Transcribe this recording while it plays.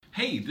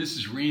Hey, this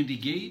is Randy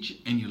Gage,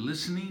 and you're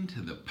listening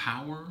to the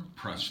Power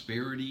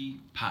Prosperity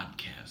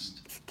Podcast.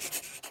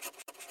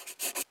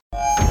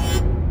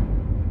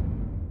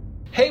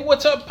 Hey,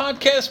 what's up,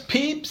 podcast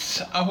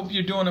peeps? I hope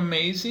you're doing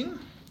amazing.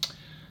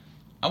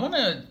 I want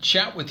to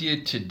chat with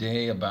you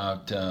today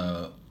about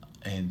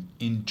an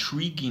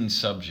intriguing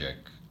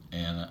subject,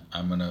 and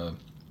I'm going to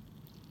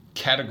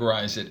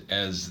categorize it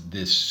as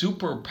the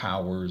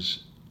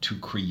superpowers to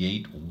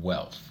create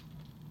wealth.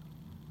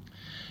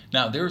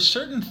 Now, there are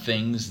certain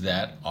things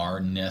that are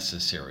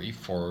necessary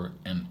for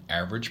an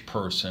average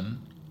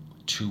person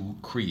to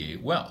create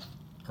wealth,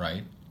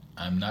 right?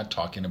 I'm not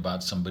talking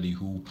about somebody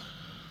who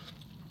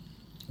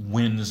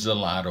wins the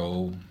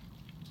lotto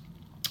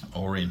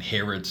or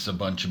inherits a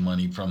bunch of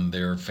money from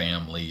their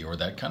family or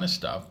that kind of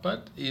stuff.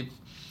 But if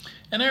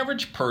an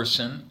average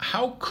person,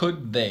 how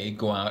could they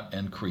go out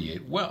and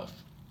create wealth?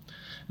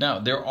 Now,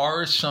 there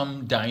are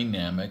some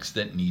dynamics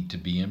that need to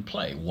be in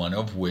play, one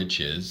of which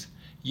is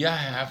you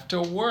have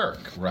to work,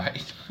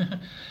 right?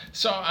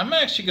 So I'm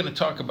actually going to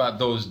talk about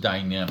those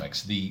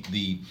dynamics,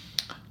 the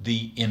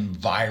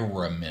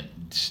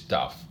environment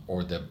stuff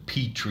or the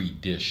petri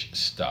dish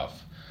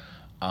stuff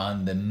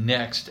on the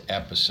next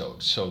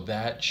episode. So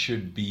that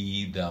should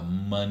be the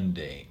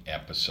Monday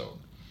episode.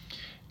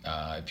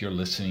 If you're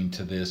listening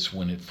to this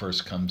when it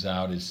first comes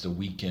out, it's the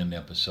weekend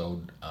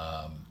episode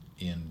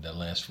in the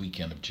last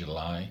weekend of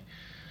July.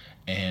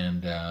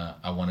 And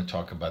I want to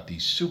talk about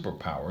these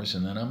superpowers.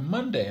 And then on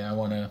Monday, I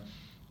want to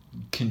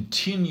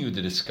continue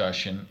the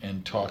discussion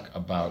and talk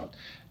about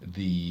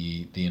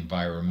the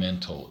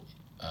environmental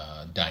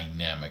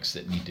dynamics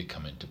that need to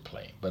come into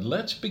play. But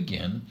let's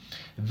begin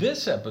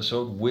this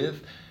episode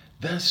with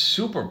the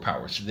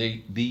superpowers,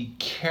 the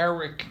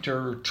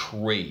character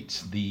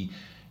traits, the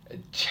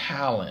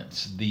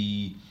talents,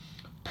 the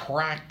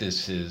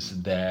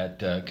practices that,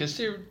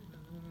 because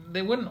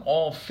they wouldn't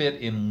all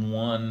fit in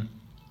one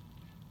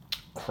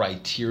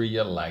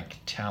criteria like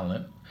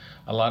talent.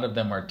 A lot of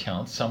them are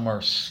talents, some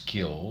are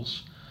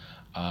skills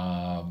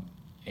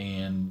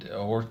and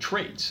or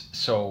traits.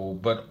 So,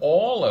 but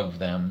all of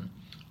them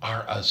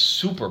are a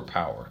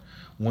superpower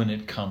when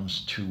it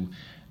comes to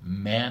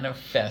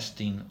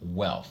manifesting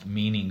wealth,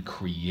 meaning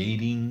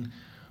creating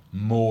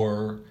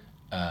more,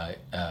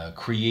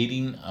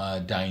 creating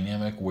a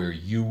dynamic where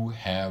you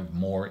have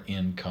more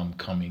income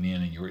coming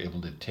in and you're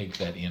able to take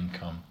that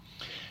income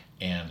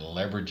and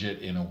leverage it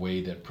in a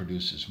way that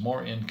produces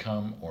more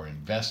income or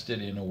invest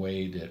it in a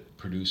way that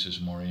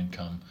produces more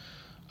income.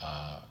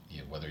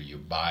 Whether you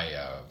buy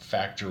a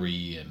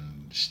factory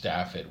and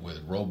staff it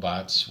with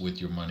robots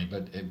with your money.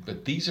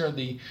 But these are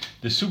the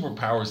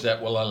superpowers that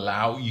will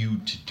allow you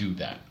to do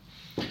that.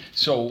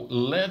 So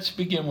let's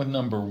begin with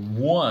number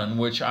one,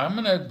 which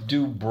I'm going to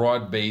do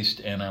broad-based,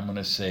 and I'm going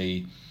to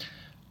say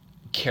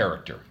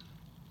character.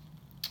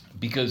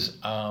 Because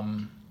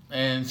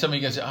and some of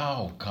you guys say,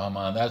 oh, come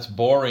on, that's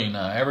boring.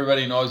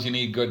 Everybody knows you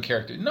need good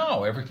character.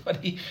 No,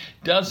 everybody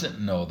doesn't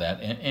know that.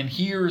 And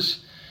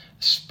here's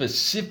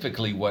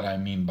specifically what I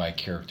mean by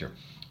character.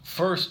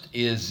 First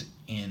is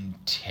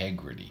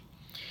integrity.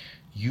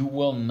 You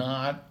will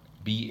not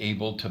be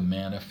able to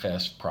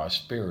manifest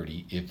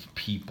prosperity if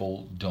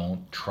people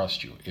don't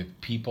trust you. If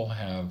people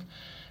have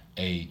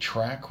a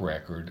track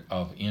record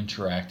of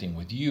interacting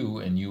with you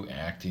and you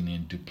acting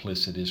in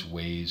duplicitous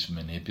ways,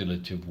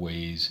 manipulative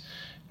ways,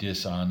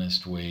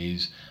 dishonest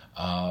ways,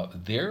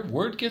 their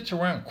word gets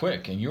around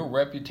quick, and your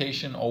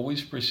reputation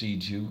always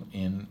precedes you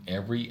in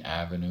every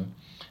avenue.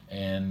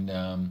 And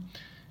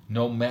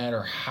no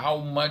matter how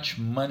much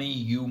money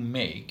you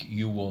make,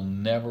 you will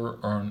never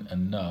earn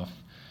enough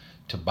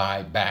to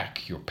buy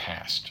back your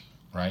past,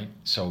 right?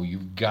 So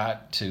you've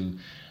got to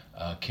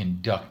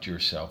conduct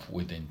yourself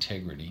with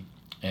integrity.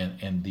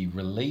 And the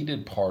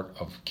related part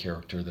of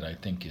character that I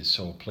think is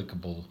so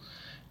applicable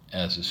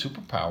as a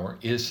superpower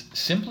is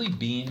simply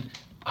being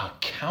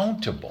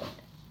accountable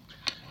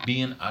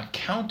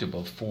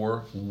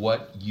for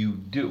what you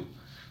do,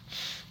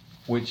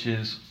 which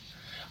is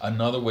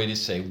another way to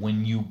say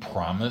when you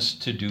promise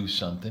to do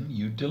something,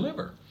 you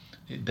deliver,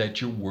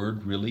 that your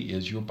word really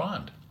is your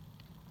bond.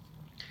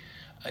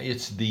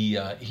 It's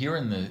here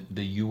in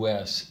the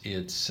U.S.,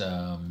 it's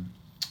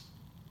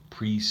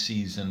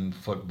preseason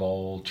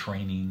football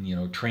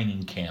training,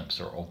 training camps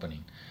are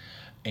opening.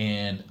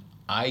 And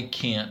I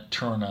can't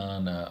turn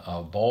on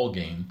a ball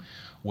game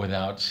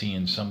without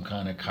seeing some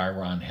kind of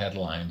chyron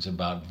headlines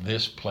about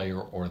this player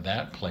or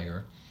that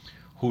player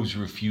who's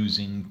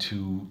refusing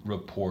to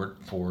report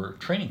for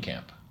training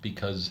camp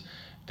because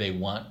they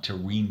want to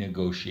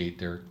renegotiate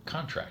their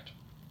contract,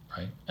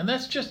 right? And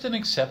that's just an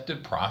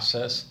accepted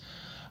process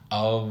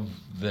of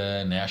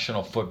the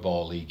National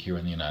Football League here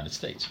in the United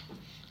States.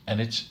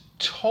 And it's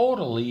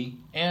totally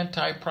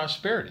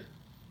anti-prosperity.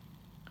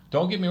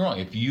 Don't get me wrong.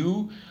 If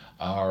you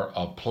are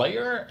a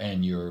player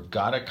and you've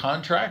got a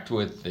contract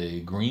with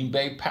the Green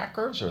Bay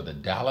Packers or the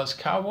Dallas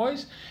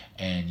Cowboys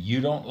and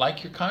you don't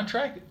like your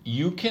contract,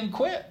 you can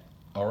quit.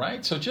 All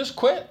right? So just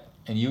quit.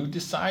 and you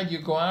decide you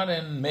go out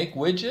and make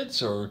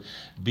widgets or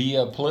be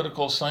a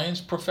political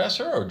science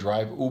professor or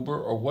drive Uber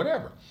or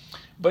whatever.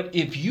 But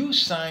if you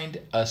signed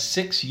a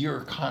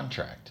 6-year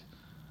contract,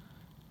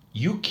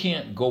 you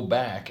can't go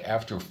back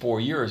after 4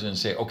 years and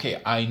say,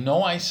 okay, I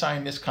know I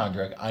signed this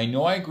contract. I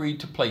know I agreed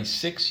to play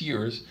 6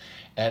 years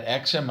at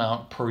X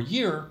amount per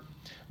year,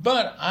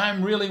 but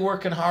I'm really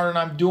working hard and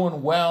I'm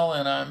doing well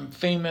and I'm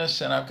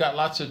famous and I've got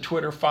lots of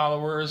Twitter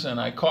followers and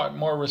I caught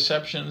more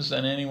receptions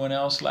than anyone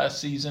else last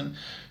season.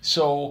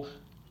 So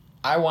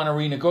I want to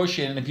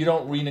renegotiate, and if you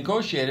don't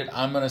renegotiate it,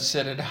 I'm going to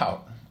sit it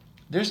out.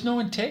 There's no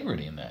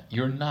integrity in that.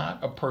 You're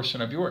not a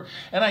person of your word.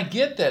 And I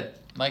get that,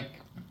 like,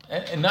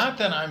 and not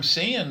that I'm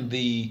saying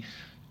the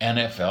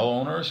NFL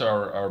owners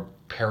are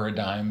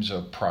paradigms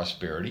of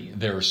prosperity.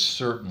 They're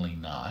certainly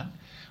not.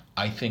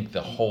 I think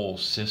the whole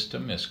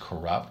system is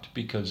corrupt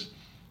because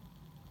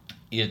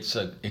it's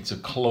a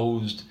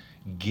closed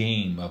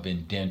game of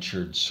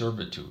indentured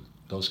servitude.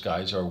 Those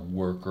guys are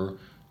worker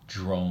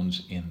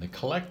drones in the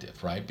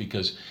collective, right?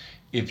 Because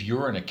if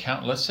you're an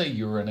accountant, let's say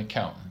you're an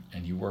accountant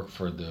and you work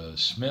for the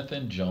Smith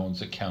 &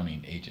 Jones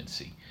Accounting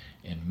Agency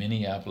in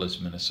Minneapolis,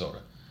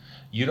 Minnesota.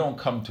 You don't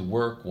come to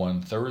work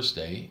one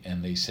Thursday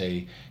and they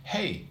say,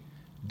 hey,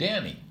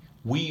 Danny,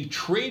 we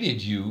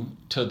traded you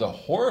to the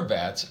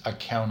Horvats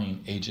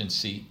Accounting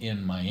Agency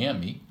in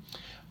Miami.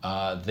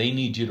 They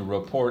need you to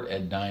report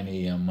at 9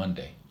 a.m.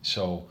 Monday.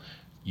 So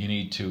you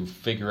need to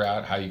figure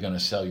out how you're going to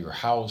sell your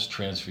house,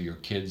 transfer your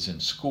kids in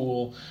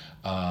school,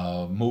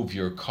 move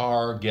your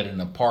car, get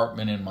an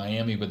apartment in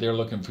Miami, but they're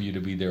looking for you to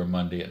be there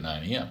Monday at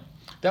 9 a.m.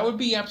 That would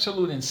be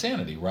absolute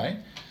insanity, right?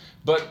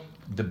 But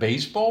the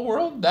baseball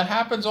world, that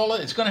happens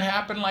it's going to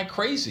happen like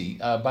crazy.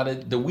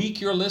 But the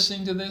week you're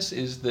listening to this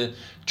is the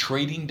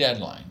trading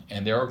deadline.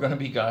 And there are going to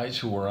be guys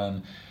who are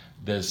on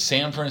the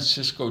San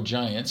Francisco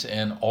Giants,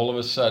 and all of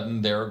a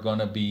sudden they're going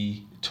to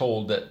be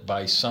told that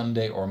by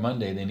Sunday or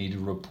Monday they need to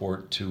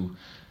report to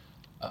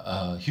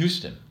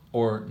Houston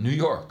or New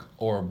York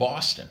or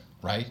Boston,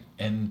 right?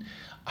 And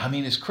I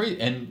mean, it's crazy.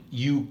 And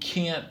you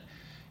can't.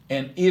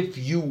 And if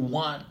you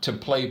want to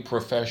play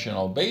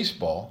professional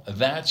baseball,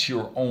 that's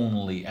your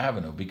only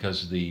avenue,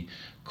 because the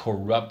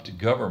corrupt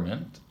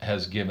government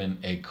has given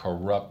a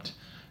corrupt,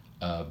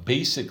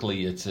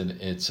 basically it's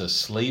a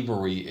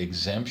slavery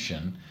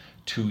exemption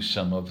to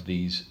some of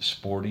these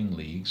sporting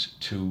leagues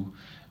to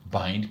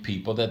bind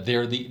people that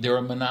they're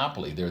a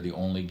monopoly, they're the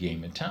only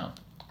game in town,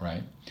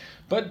 right?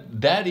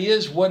 But that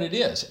is what it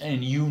is,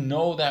 and you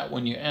know that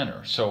when you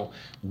enter. So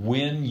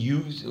when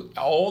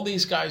all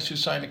these guys who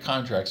signed a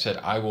contract said,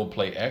 I will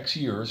play X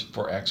years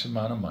for X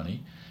amount of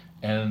money,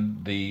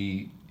 and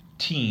the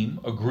team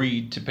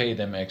agreed to pay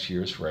them X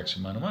years for X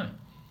amount of money.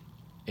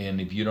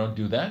 And if you don't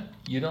do that,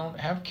 you don't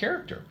have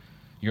character.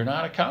 You're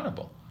not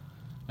accountable.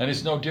 And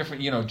it's no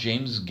different,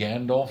 James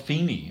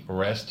Gandolfini,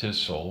 rest his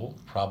soul,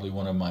 probably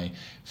one of my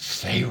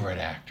favorite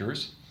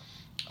actors.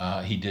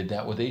 He did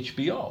that with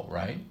HBO,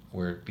 right?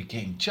 Where it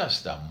became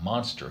just a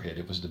monster hit.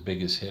 It was the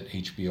biggest hit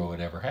HBO had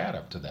ever had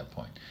up to that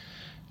point.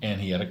 And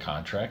he had a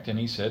contract, and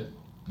he said,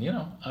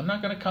 I'm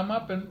not going to come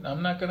up and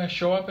I'm not going to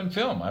show up and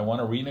film. I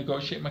want to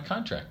renegotiate my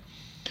contract.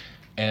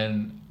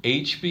 And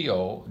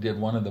HBO did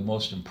one of the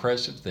most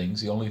impressive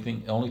things. The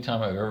only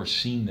time I've ever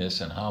seen this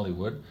in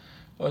Hollywood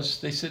was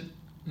they said,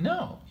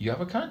 no, you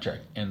have a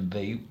contract. And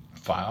they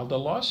filed a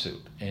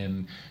lawsuit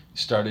and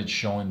started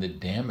showing the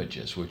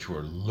damages, which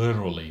were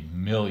literally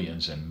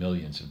millions and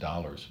millions of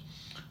dollars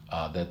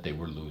that they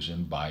were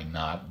losing by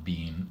not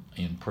being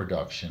in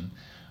production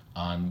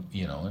on,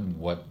 and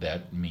what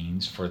that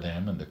means for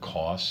them and the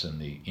costs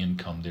and the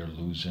income they're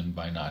losing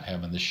by not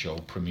having the show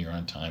premiere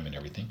on time and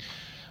everything.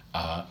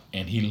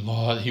 And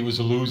he was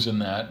losing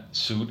that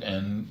suit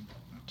and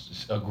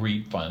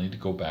agreed finally to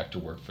go back to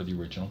work for the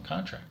original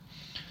contract.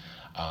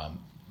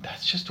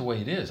 That's just the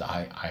way it is.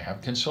 I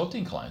have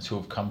consulting clients who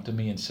have come to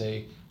me and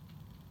say,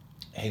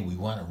 hey, we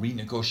want to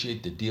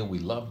renegotiate the deal. We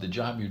love the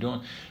job you're doing.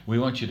 We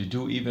want you to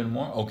do even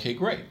more. Okay,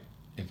 great.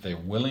 If they're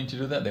willing to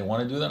do that, they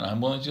want to do that, I'm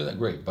willing to do that,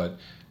 great. But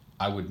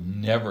I would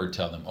never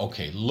tell them,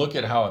 okay, look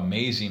at how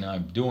amazing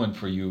I'm doing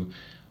for you.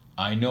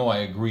 I know I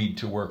agreed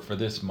to work for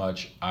this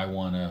much. I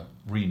want to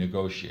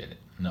renegotiate it.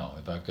 No,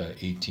 if I've got an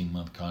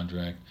 18-month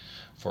contract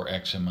for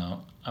X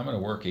amount, I'm going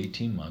to work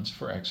 18 months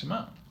for X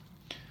amount.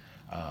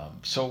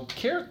 So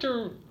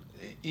character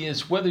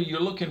is whether you're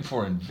looking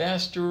for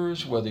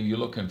investors, whether you're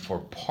looking for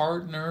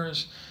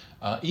partners,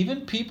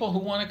 even people who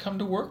want to come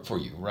to work for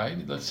you, right?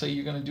 Let's say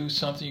you're going to do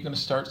something, you're going to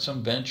start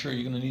some venture,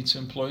 you're going to need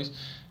some employees.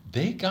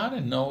 They got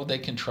to know they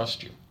can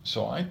trust you.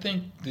 So I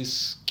think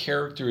this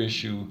character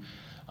issue,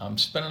 I'm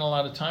spending a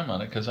lot of time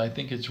on it because I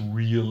think it's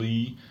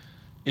really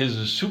is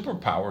a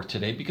superpower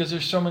today because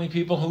there's so many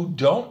people who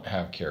don't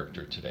have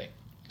character today.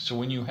 So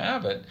when you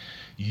have it,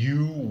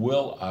 you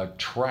will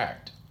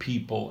attract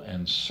people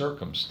and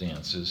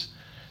circumstances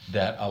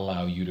that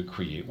allow you to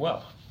create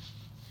wealth.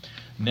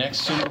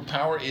 Next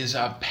superpower is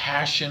a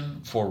passion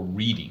for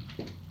reading,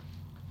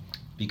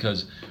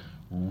 because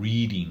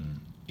reading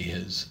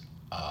is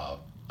a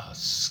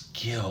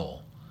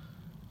skill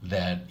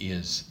that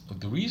is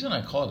the reason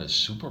I call it a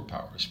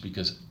superpower is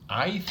because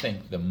I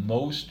think the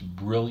most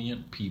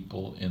brilliant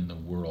people in the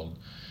world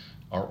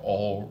are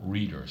all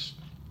readers.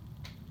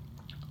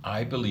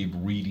 I believe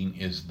reading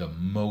is the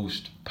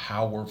most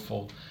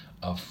powerful,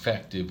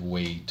 effective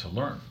way to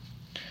learn.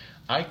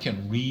 I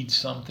can read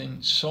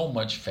something so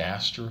much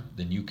faster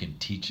than you can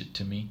teach it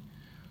to me,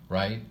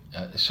 right?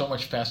 So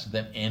much faster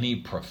than any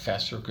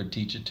professor could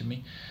teach it to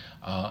me.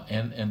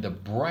 And the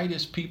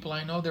brightest people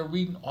I know, they're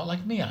reading all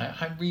like me.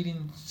 I'm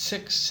reading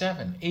 6,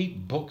 7,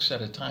 8 books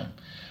at a time.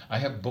 I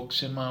have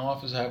books in my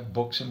office. I have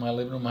books in my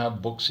living room. I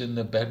have books in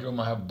the bedroom.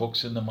 I have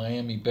books in the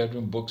Miami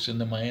bedroom. Books in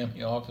the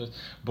Miami office.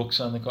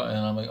 Books on the car. And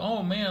I'm like,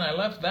 oh man, I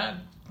left that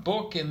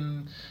book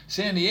in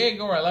San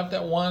Diego, or I left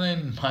that one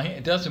in Miami.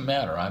 It doesn't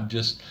matter. I'm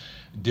just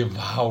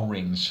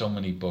devouring so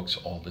many books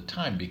all the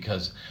time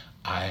because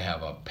I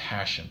have a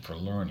passion for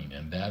learning,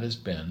 and that has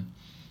been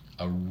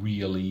a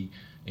really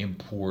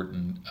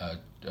important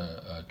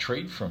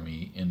trait for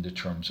me in the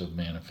terms of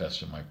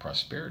manifesting my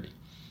prosperity.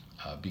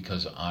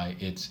 Because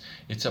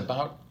it's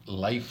about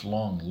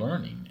lifelong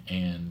learning,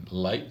 and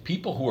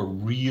people who are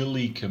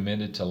really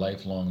committed to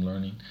lifelong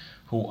learning,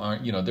 who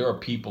aren't, there are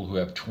people who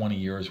have 20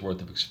 years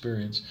worth of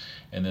experience,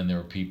 and then there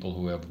are people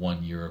who have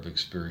 1 year of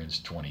experience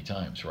 20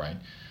 times, right?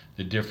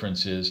 The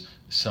difference is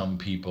some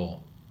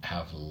people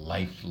have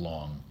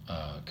lifelong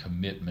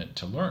commitment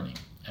to learning,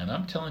 and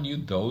I'm telling you,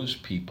 those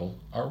people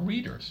are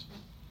readers.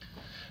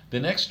 The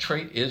next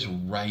trait is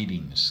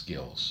writing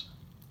skills.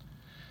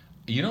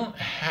 You don't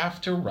have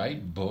to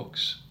write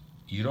books.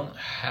 You don't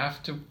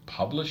have to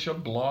publish a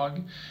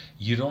blog.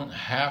 You don't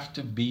have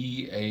to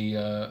be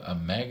a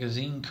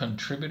magazine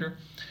contributor.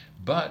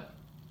 But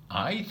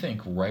I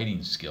think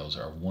writing skills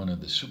are one of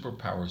the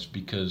superpowers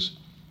because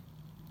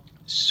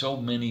so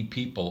many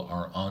people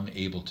are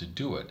unable to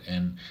do it.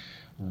 And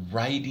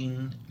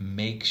writing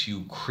makes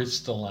you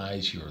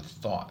crystallize your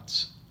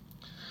thoughts.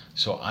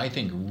 So I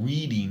think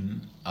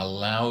reading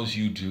allows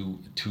you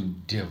to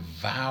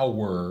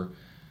devour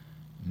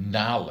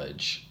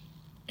knowledge,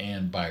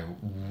 and by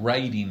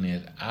writing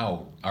it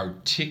out,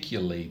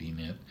 articulating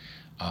it,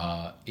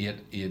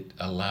 it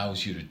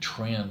allows you to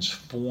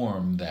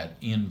transform that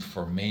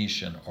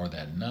information or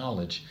that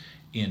knowledge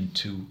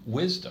into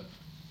wisdom.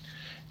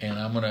 And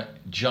I'm going to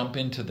jump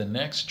into the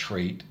next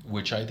trait,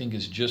 which I think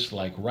is just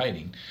like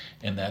writing,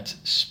 and that's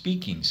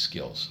speaking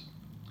skills.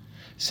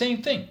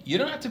 Same thing. You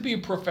don't have to be a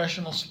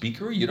professional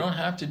speaker. You don't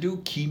have to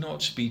do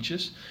keynote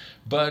speeches,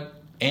 but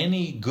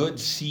any good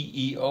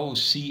CEO,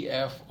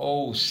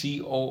 CFO,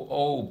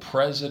 COO,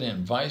 president,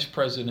 vice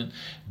president,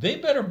 they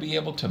better be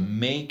able to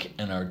make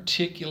an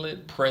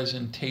articulate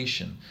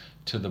presentation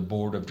to the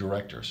board of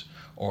directors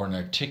or an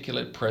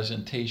articulate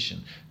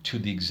presentation to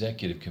the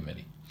executive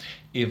committee.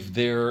 If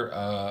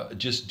they're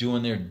just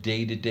doing their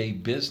day-to-day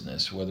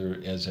business, whether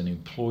as an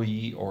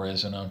employee or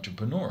as an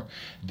entrepreneur,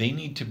 they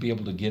need to be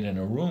able to get in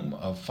a room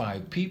of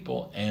 5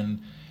 people and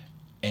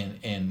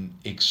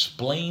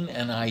explain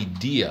an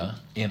idea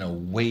in a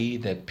way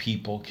that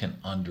people can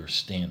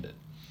understand it.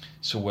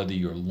 So whether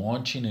you're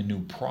launching a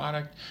new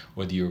product,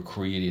 whether you're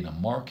creating a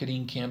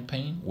marketing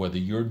campaign, whether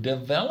you're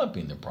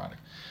developing the product,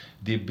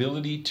 the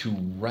ability to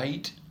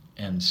write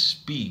and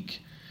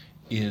speak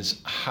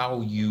is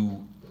how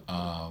you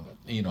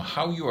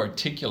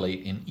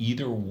articulate in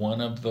either one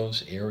of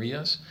those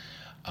areas.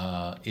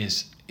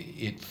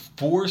 It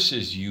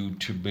forces you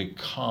to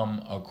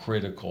become a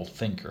critical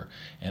thinker,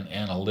 an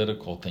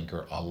analytical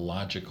thinker, a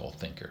logical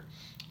thinker.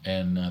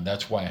 And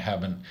that's why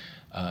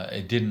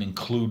it didn't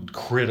include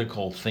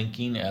critical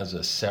thinking as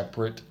a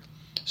separate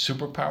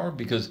superpower,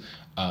 because,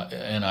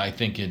 and I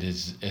think it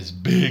is as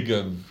big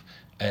of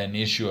an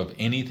issue of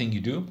anything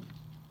you do.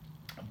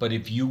 But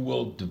if you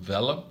will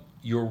develop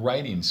your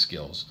writing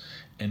skills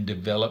and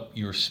develop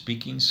your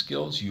speaking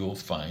skills, you'll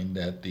find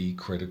that the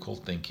critical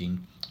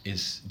thinking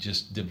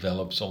just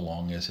develops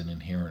along as an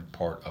inherent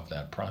part of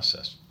that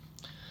process.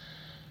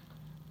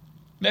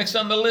 Next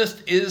on the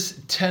list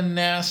is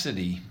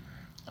tenacity.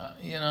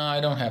 I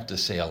don't have to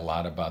say a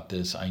lot about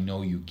this. I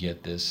know you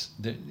get this.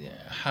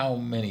 How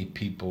many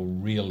people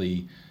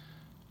really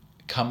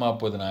come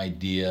up with an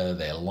idea,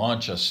 they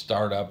launch a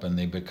startup, and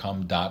they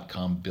become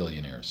 .com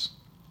billionaires?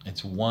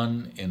 It's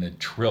 1 in a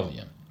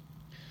trillion.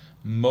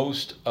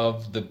 Most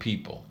of the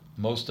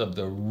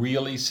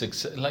really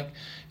success, like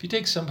if you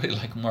take somebody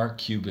like Mark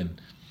Cuban,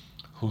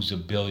 who's a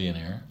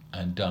billionaire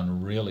and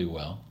done really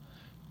well,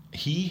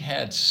 he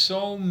had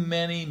so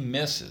many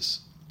misses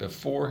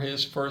before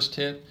his first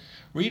hit.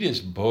 Read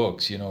his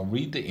books,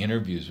 read the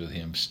interviews with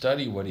him,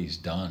 study what he's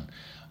done.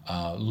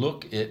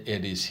 Look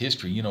at his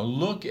history.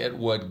 Look at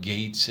what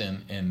Gates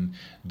and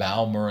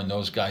Ballmer and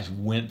those guys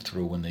went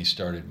through when they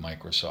started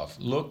Microsoft.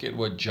 Look at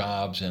what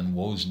Jobs and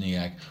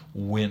Wozniak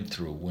went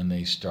through when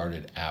they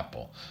started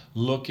Apple.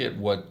 Look at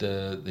what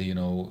the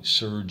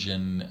Serge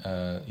and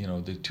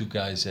the 2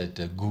 guys at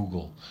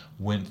Google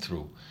went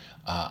through.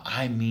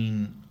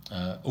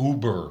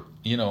 Uber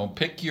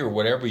pick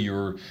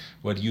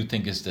what you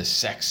think is the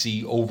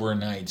sexy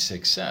overnight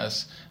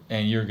success,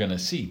 and you're going to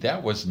see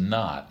that was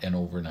not an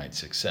overnight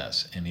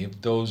success. And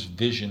if those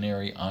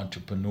visionary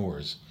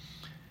entrepreneurs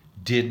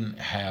didn't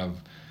have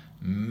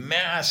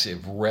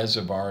massive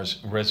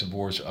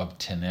reservoirs of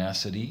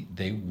tenacity,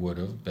 they would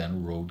have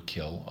been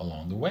roadkill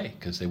along the way,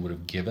 because they would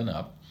have given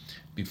up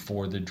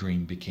before the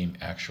dream became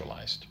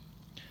actualized.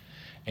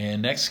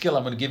 And next skill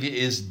I'm going to give you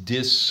is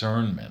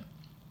discernment.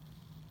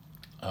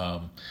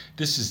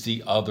 This is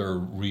the other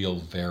real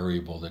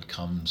variable that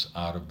comes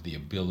out of the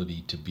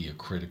ability to be a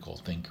critical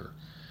thinker.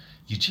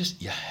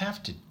 You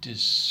have to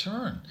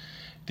discern.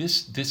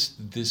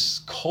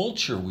 This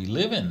culture we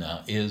live in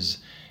now is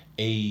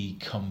a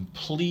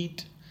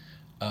complete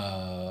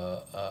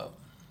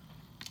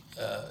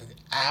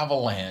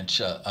avalanche,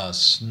 a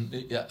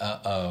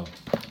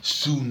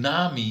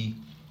tsunami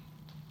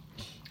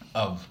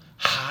of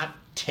hot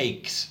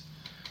takes,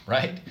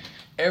 right?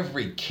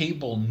 Every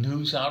cable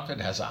news outfit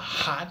has a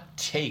hot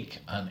take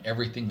on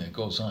everything that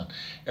goes on.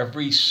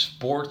 Every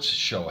sports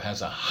show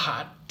has a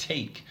hot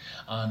take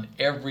on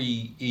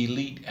every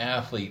elite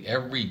athlete,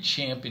 every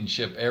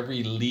championship,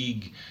 every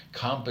league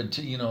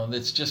competition.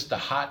 It's just the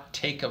hot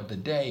take of the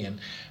day,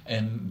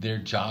 and their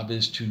job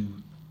is to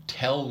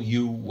tell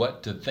you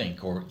what to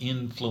think or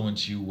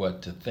influence you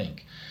what to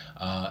think.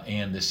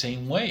 And the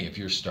same way, if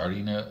you're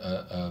starting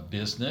a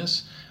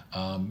business,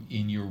 and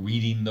you're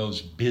reading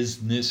those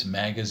business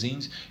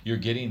magazines, you're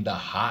getting the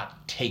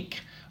hot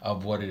take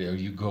of what it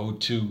is. You go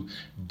to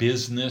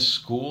business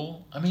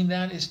school.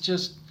 That is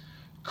just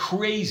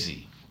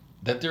crazy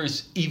that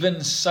there's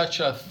even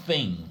such a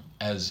thing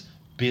as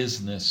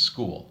business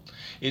school.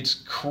 It's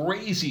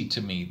crazy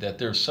to me that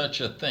there's such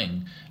a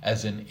thing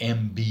as an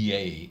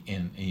MBA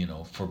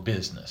for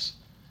business.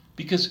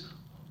 Because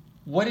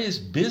what is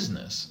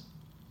business?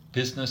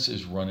 Business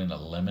is running a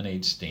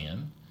lemonade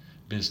stand.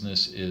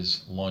 Business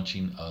is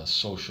launching a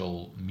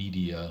social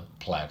media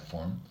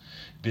platform.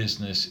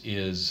 Business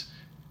is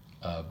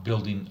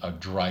building a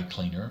dry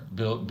cleaner.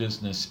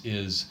 Business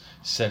is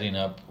setting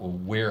up a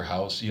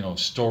warehouse,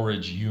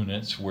 storage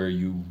units where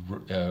you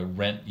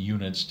rent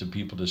units to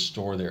people to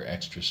store their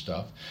extra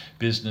stuff.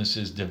 Business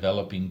is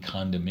developing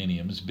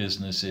condominiums.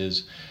 Business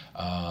is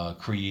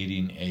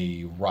creating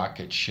a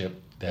rocket ship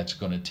that's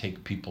going to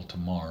take people to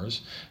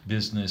Mars.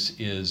 Business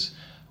is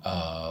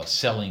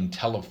selling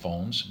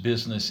telephones.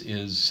 Business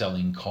is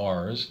selling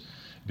cars.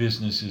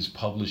 Business is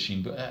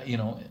publishing.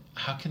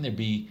 How can there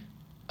be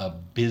a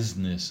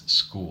business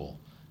school?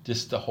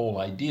 Just the whole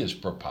idea is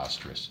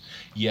preposterous.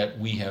 Yet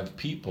we have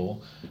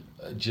people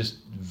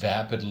just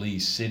vapidly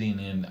sitting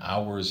in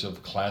hours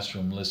of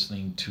classroom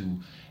listening to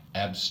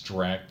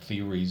abstract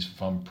theories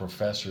from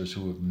professors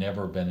who have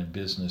never been in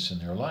business in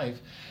their life,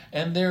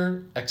 and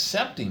they're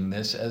accepting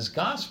this as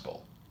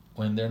gospel,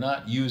 when they're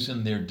not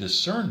using their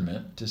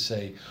discernment to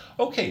say,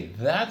 okay,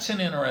 that's an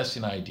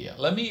interesting idea.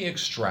 Let me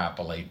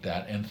extrapolate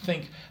that and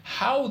think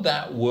how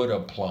that would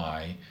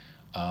apply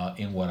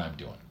in what I'm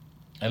doing.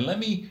 And let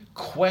me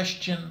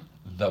question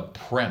the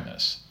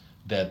premise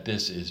that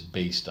this is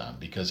based on,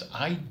 because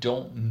I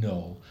don't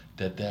know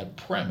that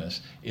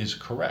premise is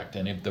correct.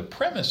 And if the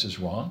premise is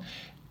wrong,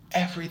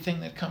 everything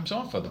that comes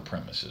off of the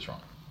premise is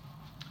wrong.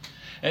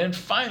 And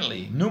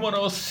finally,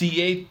 numero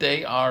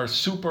siete, our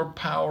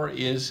superpower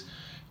is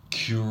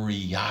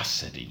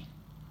curiosity,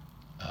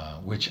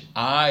 which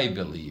I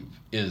believe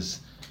is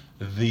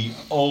the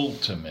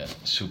ultimate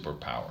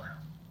superpower.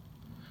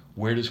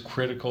 Where does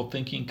critical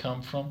thinking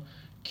come from?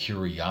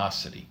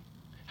 Curiosity.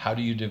 How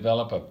do you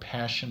develop a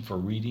passion for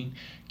reading?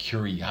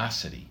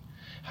 Curiosity.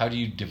 How do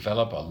you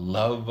develop a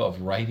love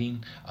of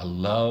writing, a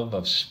love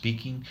of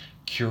speaking?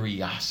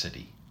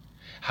 Curiosity.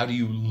 How do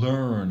you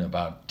learn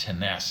about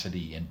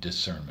tenacity and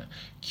discernment?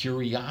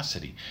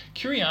 Curiosity.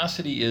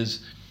 Curiosity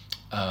is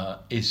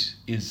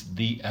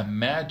the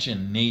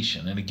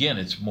imagination. And again,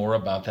 it's more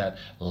about that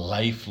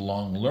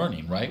lifelong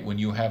learning, right? When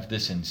you have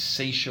this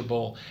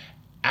insatiable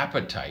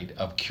appetite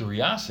of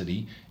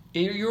curiosity,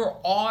 you're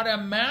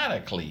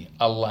automatically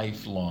a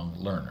lifelong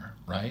learner,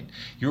 right?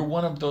 You're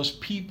one of those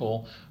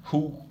people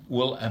who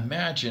will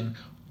imagine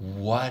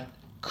what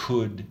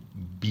could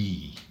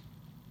be.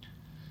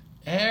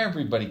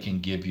 Everybody can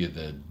give you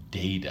the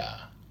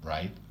data,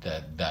 right?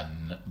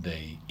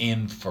 The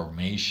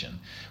information.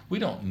 We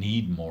don't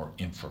need more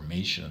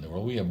information in the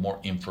world. We have more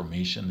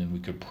information than we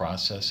could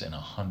process in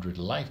 100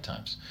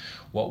 lifetimes.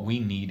 What we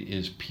need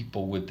is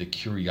people with the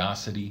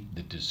curiosity,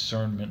 the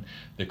discernment,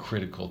 the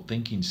critical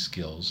thinking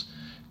skills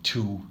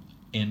to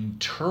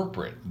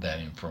interpret that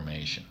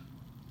information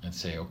and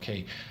say,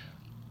 okay,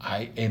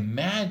 I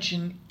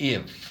imagine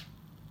if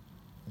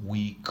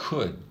we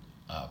could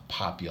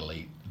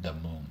populate the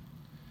moon.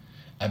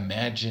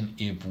 Imagine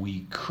if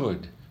we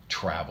could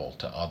travel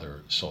to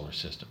other solar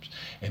systems.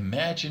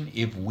 Imagine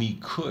if we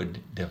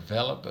could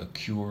develop a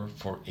cure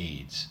for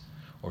AIDS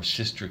or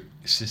cystic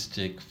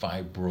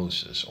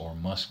fibrosis or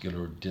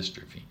muscular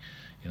dystrophy.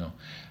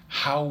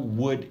 How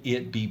would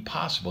it be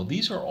possible?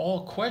 These are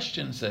all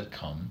questions that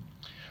come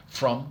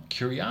from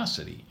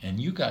curiosity. And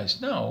you guys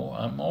know,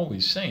 I'm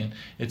always saying,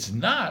 it's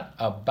not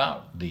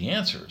about the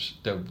answers.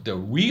 The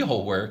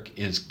real work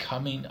is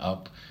coming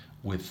up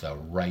with the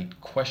right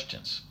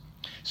questions.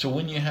 So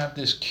when you have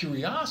this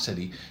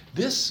curiosity,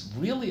 this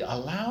really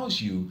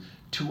allows you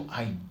to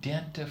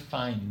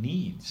identify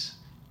needs,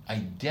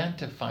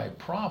 identify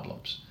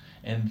problems,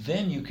 and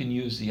then you can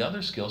use the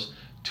other skills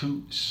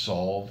to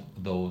solve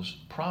those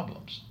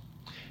problems.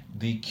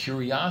 The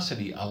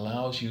curiosity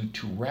allows you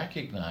to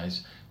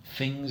recognize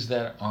things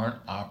that aren't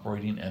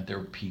operating at their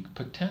peak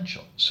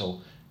potential.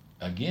 So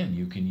again,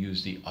 you can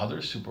use the other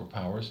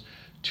superpowers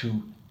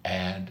to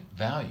add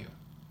value.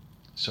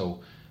 So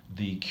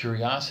the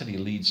curiosity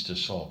leads to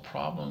solve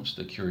problems,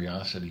 the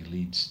curiosity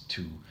leads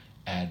to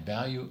add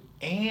value,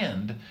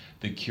 and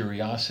the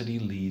curiosity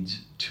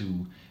leads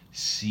to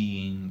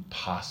seeing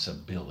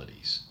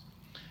possibilities.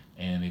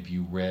 And if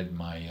you read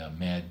my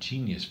Mad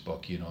Genius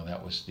book,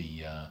 that was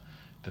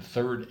the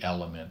third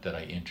element that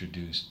I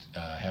introduced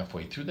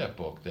halfway through that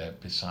book,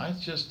 that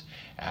besides just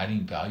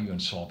adding value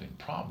and solving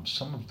problems,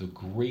 some of the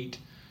great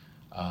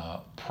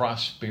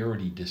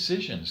prosperity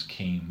decisions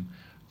came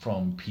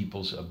from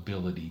people's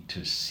ability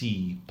to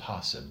see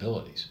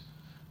possibilities.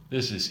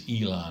 This is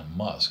Elon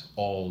Musk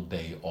all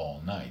day,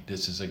 all night.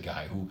 This is a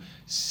guy who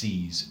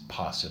sees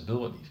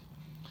possibilities.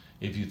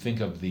 If you think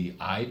of the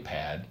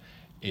iPad,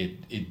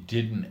 it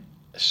didn't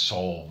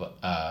solve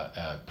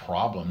a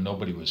problem.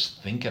 Nobody was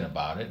thinking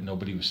about it.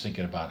 Nobody was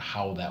thinking about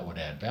how that would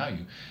add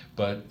value.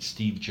 But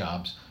Steve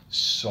Jobs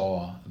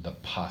saw the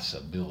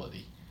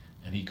possibility,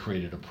 and he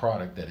created a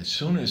product that as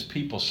soon as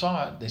people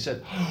saw it, they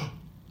said, oh,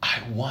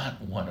 I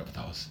want one of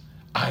those.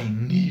 I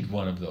need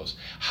one of those.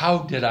 How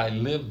did I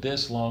live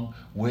this long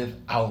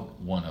without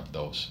one of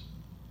those?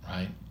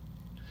 Right?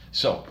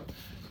 So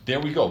there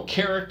we go.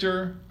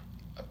 Character,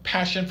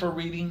 passion for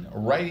reading,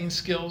 writing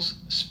skills,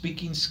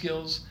 speaking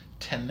skills,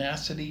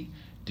 tenacity,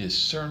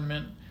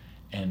 discernment,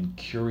 and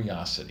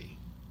curiosity.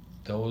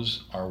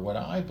 Those are what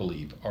I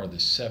believe are the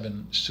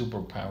 7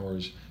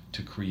 superpowers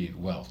to create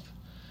wealth.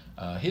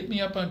 Hit me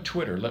up on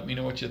Twitter. Let me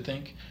know what you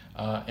think.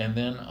 And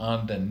then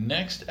on the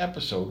next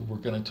episode, we're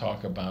going to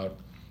talk about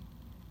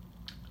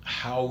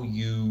how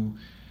you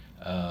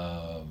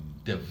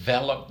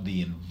develop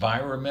the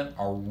environment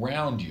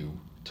around you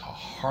to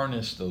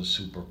harness those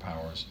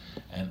superpowers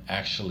and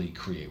actually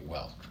create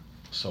wealth.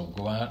 So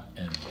go out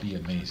and be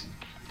amazing.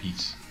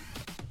 Peace.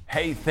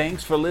 Hey,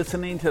 thanks for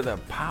listening to the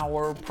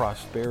Power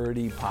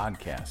Prosperity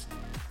Podcast.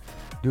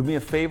 Do me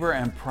a favor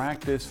and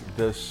practice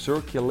the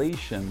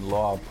circulation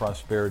law of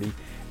prosperity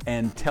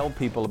and tell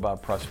people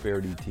about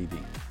Prosperity TV.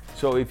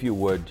 So if you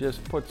would,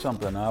 just put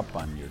something up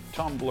on your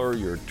Tumblr,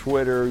 your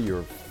Twitter,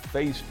 your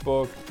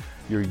Facebook,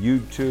 your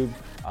YouTube.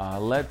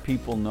 Let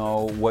people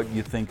know what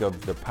you think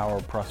of the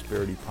Power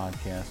Prosperity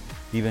Podcast.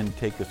 Even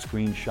take a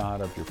screenshot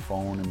of your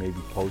phone and maybe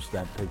post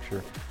that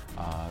picture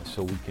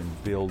so we can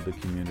build the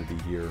community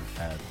here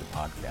at the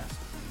podcast.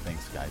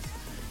 Thanks, guys.